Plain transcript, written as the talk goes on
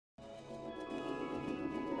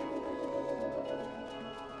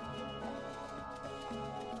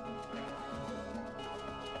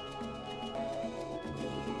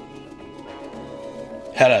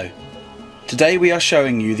Hello, today we are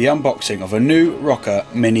showing you the unboxing of a new Rocker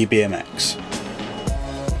Mini BMX.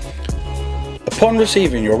 Upon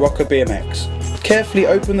receiving your Rocker BMX, carefully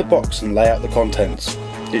open the box and lay out the contents.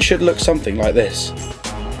 It should look something like this.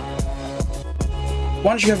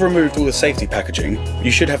 Once you have removed all the safety packaging,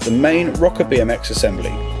 you should have the main Rocker BMX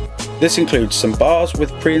assembly. This includes some bars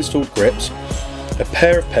with pre-installed grips, a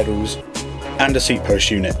pair of pedals and a seat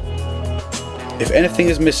post unit. If anything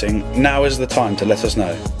is missing, now is the time to let us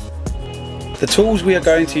know. The tools we are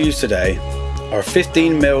going to use today are a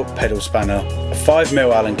 15mm pedal spanner, a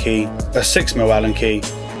 5mm Allen key, a 6mm Allen key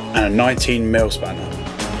and a 19mm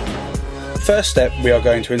spanner. First step, we are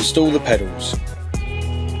going to install the pedals.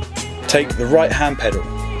 Take the right hand pedal.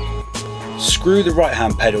 Screw the right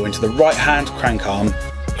hand pedal into the right hand crank arm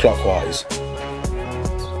clockwise.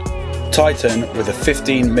 Tighten with a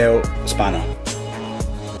 15mm spanner.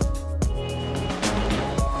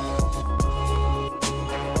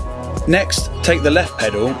 Next, take the left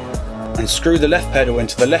pedal and screw the left pedal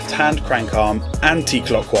into the left hand crank arm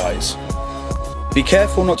anti-clockwise. Be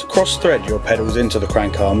careful not to cross thread your pedals into the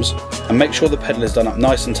crank arms and make sure the pedal is done up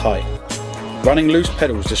nice and tight. Running loose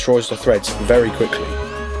pedals destroys the threads very quickly.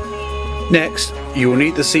 Next, you will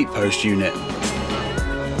need the seat post unit.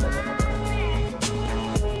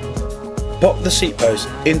 Pop the seat post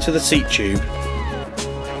into the seat tube.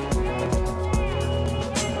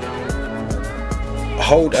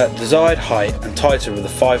 Hold at desired height and tighten with a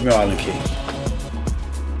 5mm Allen key.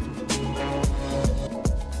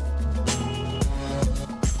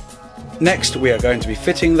 Next, we are going to be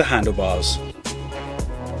fitting the handlebars.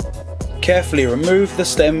 Carefully remove the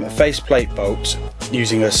stem faceplate bolts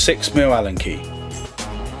using a 6mm Allen key.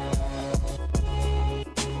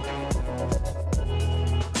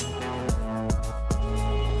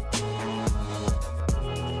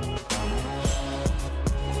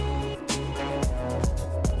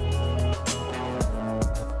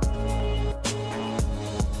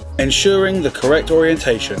 Ensuring the correct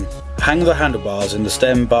orientation, hang the handlebars in the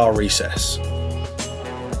stem bar recess.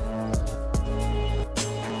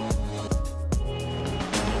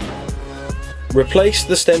 Replace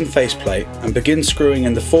the stem faceplate and begin screwing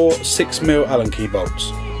in the 4 6mm Allen key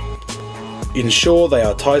bolts. Ensure they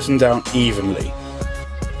are tightened down evenly.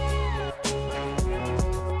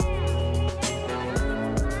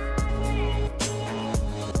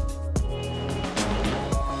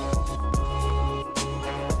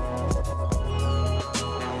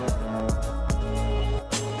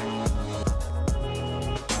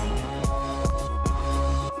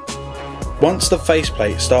 Once the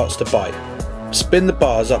faceplate starts to bite, spin the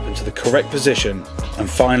bars up into the correct position and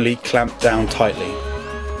finally clamp down tightly.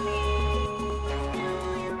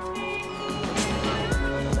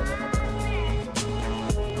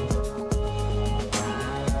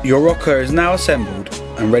 Your rocker is now assembled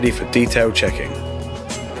and ready for detailed checking.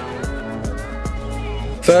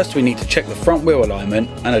 First, we need to check the front wheel alignment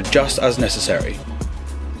and adjust as necessary.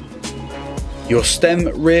 Your stem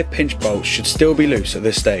rear pinch bolts should still be loose at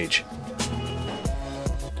this stage.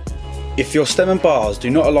 If your stem and bars do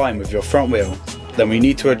not align with your front wheel, then we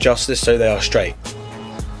need to adjust this so they are straight.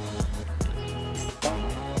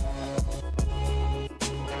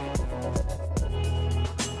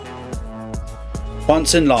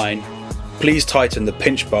 Once in line, please tighten the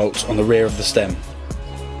pinch bolts on the rear of the stem.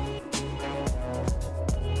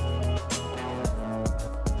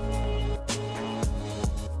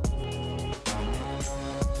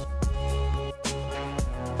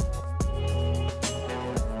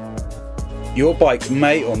 Your bike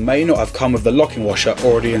may or may not have come with the locking washer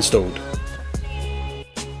already installed.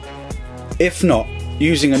 If not,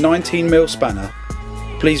 using a 19mm spanner,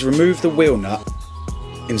 please remove the wheel nut,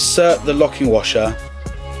 insert the locking washer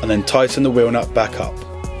and then tighten the wheel nut back up.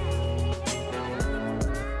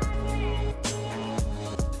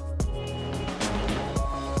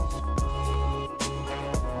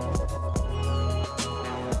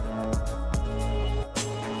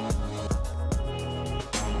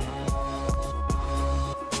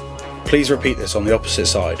 Please repeat this on the opposite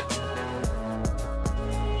side.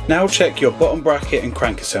 Now check your bottom bracket and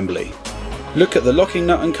crank assembly. Look at the locking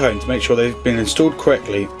nut and cone to make sure they've been installed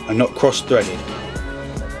correctly and not cross-threaded.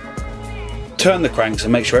 Turn the cranks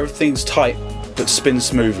and make sure everything's tight but spins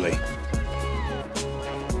smoothly.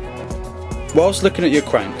 Whilst looking at your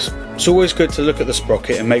cranks, it's always good to look at the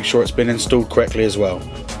sprocket and make sure it's been installed correctly as well.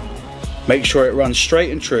 Make sure it runs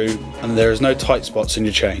straight and true and there is no tight spots in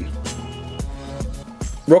your chain.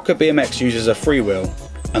 Rocker BMX uses a freewheel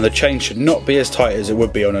and the chain should not be as tight as it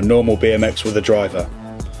would be on a normal BMX with a driver.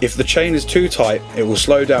 If the chain is too tight, it will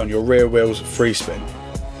slow down your rear wheel's free spin.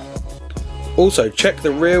 Also check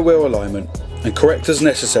the rear wheel alignment and correct as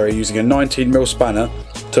necessary using a 19mm spanner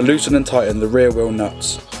to loosen and tighten the rear wheel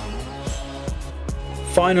nuts.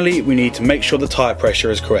 Finally, we need to make sure the tyre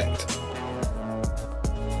pressure is correct.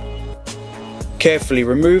 Carefully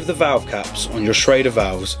remove the valve caps on your Schrader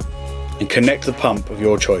valves and connect the pump of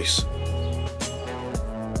your choice.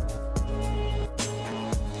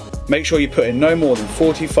 Make sure you put in no more than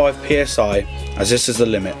 45 psi, as this is the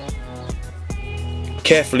limit.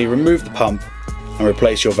 Carefully remove the pump and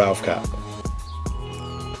replace your valve cap.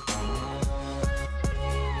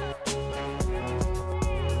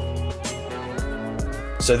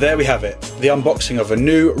 So there we have it, the unboxing of a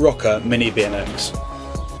new Rocker Mini BMX.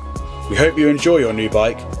 We hope you enjoy your new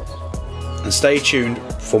bike and stay tuned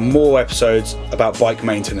for more episodes about bike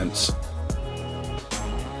maintenance.